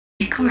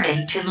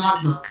According to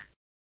logbook.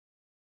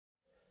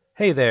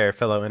 Hey there,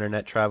 fellow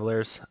internet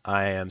travelers.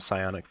 I am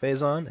Psionic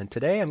Phazon, and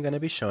today I'm going to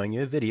be showing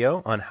you a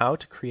video on how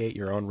to create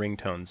your own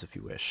ringtones if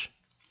you wish.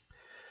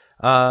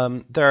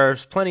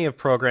 There's plenty of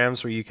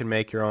programs where you can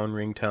make your own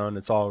ringtone.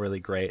 It's all really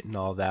great and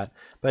all that.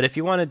 But if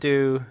you want to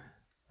do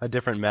a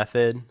different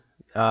method,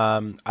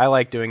 I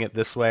like doing it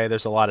this way.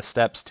 There's a lot of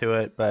steps to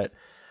it, but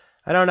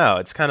I don't know.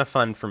 It's kind of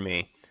fun for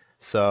me.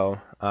 So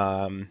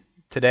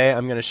today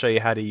I'm going to show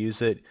you how to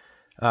use it,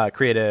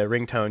 create a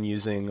ringtone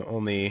using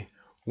only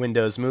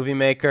Windows Movie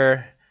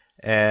Maker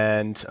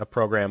and a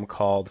program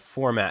called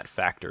Format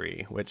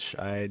Factory, which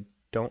I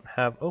don't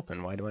have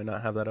open. Why do I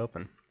not have that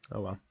open?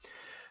 Oh well.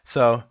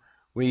 So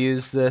we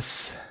use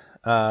this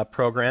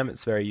program.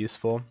 It's very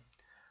useful.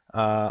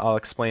 I'll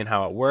explain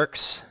how it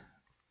works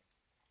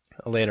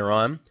later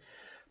on.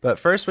 But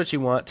first what you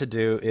want to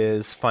do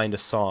is find a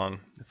song.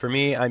 For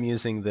me, I'm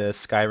using the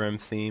Skyrim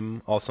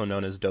theme, also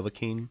known as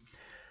Dovahkiin,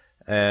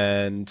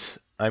 and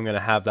I'm going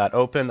to have that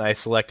open. I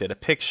selected a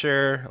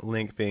picture,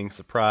 Link being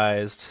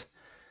surprised,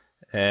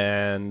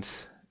 and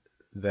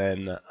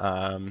then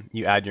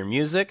you add your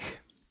music,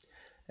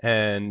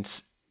 and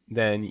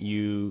then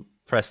you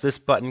press this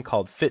button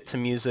called Fit to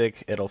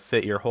Music. It'll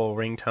fit your whole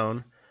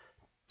ringtone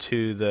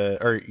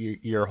to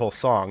your whole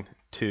song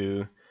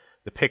to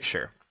the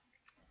picture.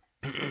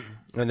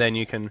 And then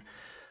you can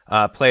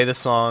play the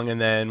song, and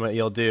then what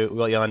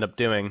you'll end up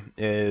doing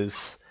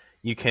is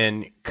you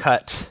can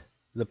cut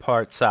the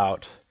parts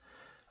out.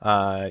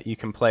 You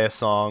can play a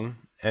song,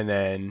 and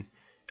then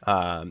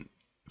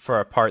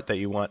for a part that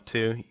you want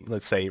to,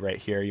 let's say right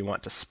here you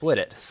want to split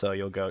it. So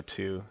you'll go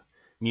to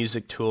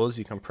Music Tools,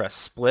 you can press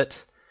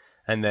Split,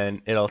 and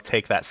then it'll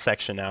take that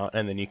section out,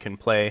 and then you can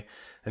play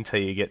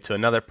until you get to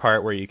another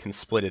part where you can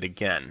split it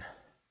again.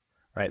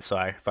 Right? So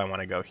if I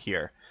want to go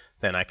here,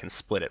 then I can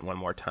split it one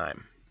more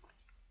time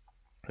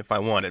if I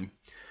wanted.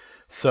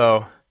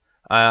 So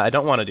I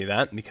don't want to do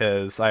that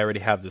because I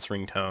already have this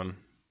ringtone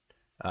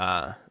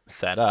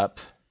set up.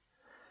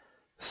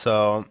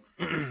 So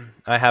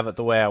I have it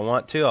the way I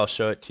want to. I'll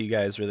show it to you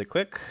guys really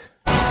quick.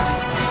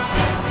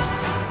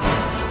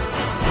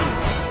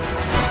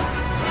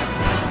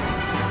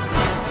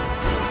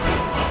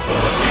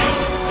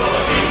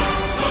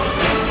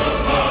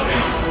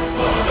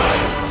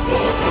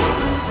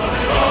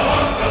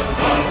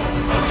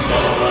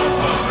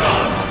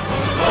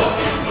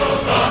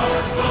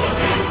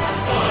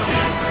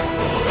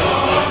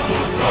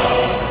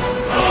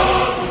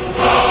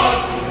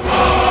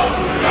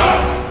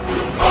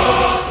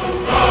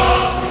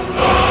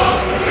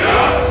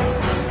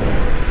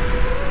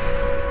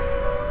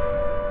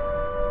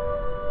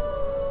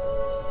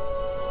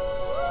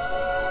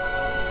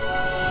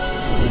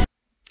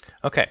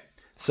 Okay,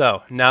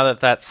 so now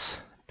that that's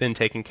been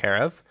taken care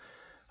of,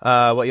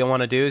 what you'll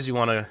want to do is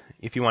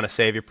if you want to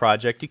save your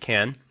project, you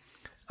can.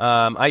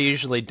 I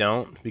usually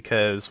don't,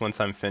 because once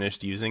I'm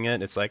finished using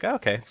it, it's like, oh,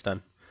 okay, it's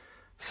done.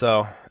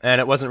 So,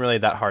 and it wasn't really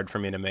that hard for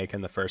me to make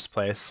in the first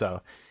place,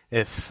 so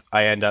if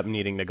I end up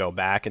needing to go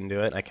back and do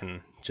it, I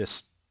can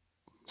just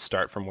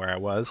start from where I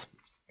was.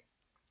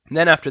 And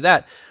then after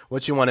that,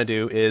 what you want to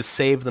do is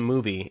save the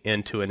movie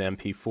into an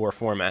MP4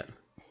 format.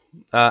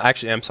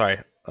 Actually, I'm sorry,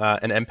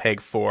 an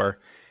MPEG-4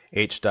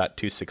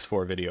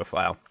 H.264 video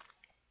file.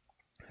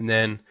 And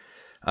then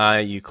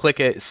you click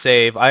it,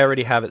 save. I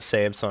already have it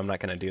saved, so I'm not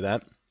going to do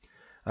that.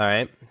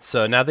 Alright,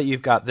 so now that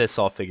you've got this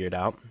all figured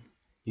out,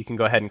 you can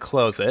go ahead and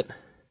close it.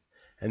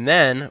 And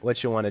then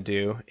what you'll want to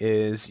do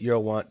is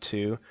you'll want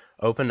to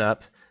open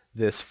up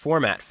this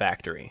Format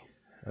Factory.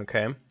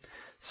 Okay,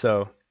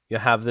 so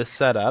you'll have this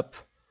set up,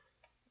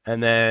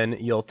 and then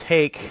you'll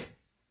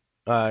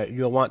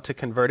want to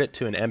convert it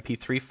to an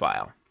MP3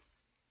 file.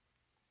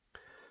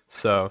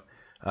 So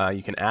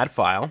you can add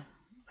file,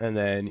 and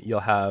then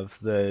you'll have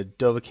the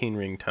Dovahkiin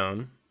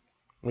ringtone,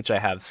 which I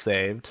have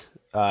saved.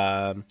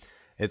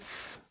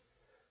 It's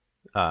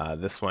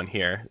this one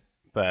here,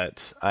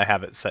 but I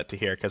have it set to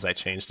here because I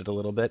changed it a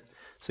little bit.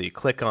 So you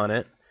click on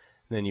it,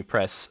 and then you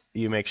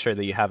make sure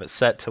that you have it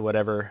set to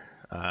whatever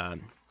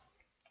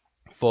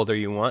folder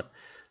you want.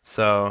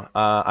 So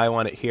I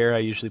want it here. I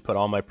usually put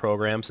all my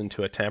programs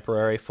into a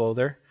temporary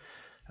folder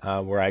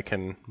where I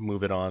can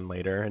move it on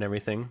later and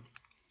everything.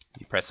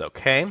 You press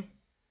OK,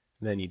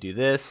 then you do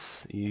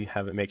this, you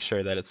have it make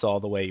sure that it's all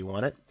the way you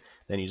want it,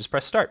 then you just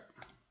press start.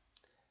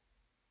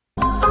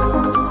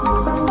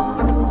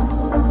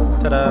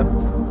 Ta-da!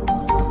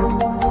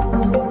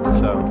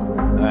 So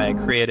I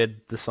created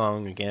the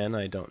song again.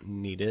 I don't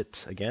need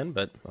it again,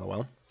 but oh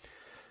well.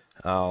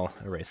 I'll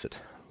erase it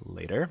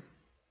later.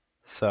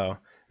 So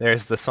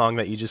there's the song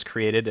that you just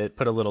created. It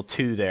put a little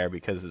 2 there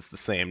because it's the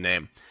same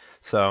name.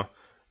 So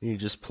you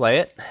just play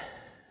it.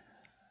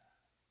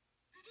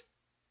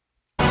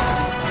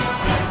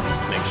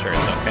 Make sure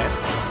it's okay.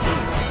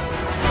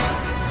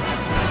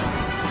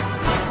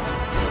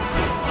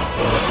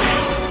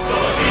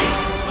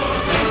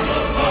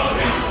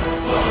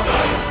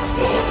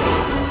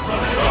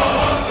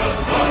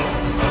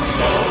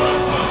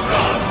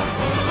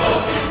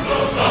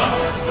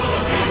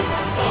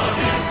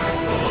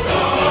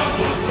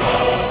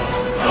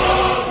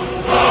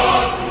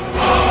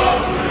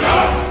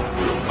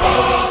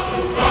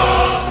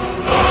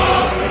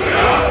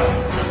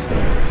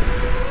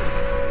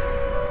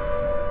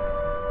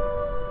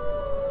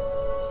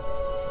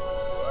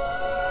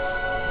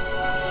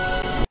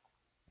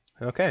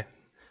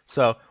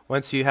 So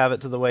once you have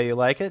it to the way you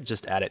like it,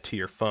 just add it to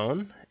your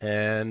phone,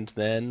 and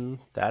then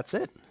that's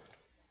it.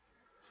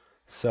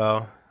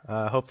 So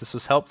I hope this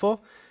was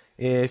helpful.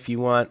 If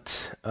you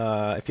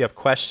have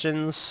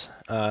questions,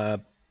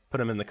 put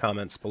them in the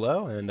comments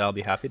below, and I'll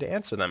be happy to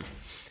answer them.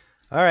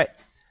 All right.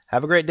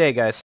 Have a great day, guys.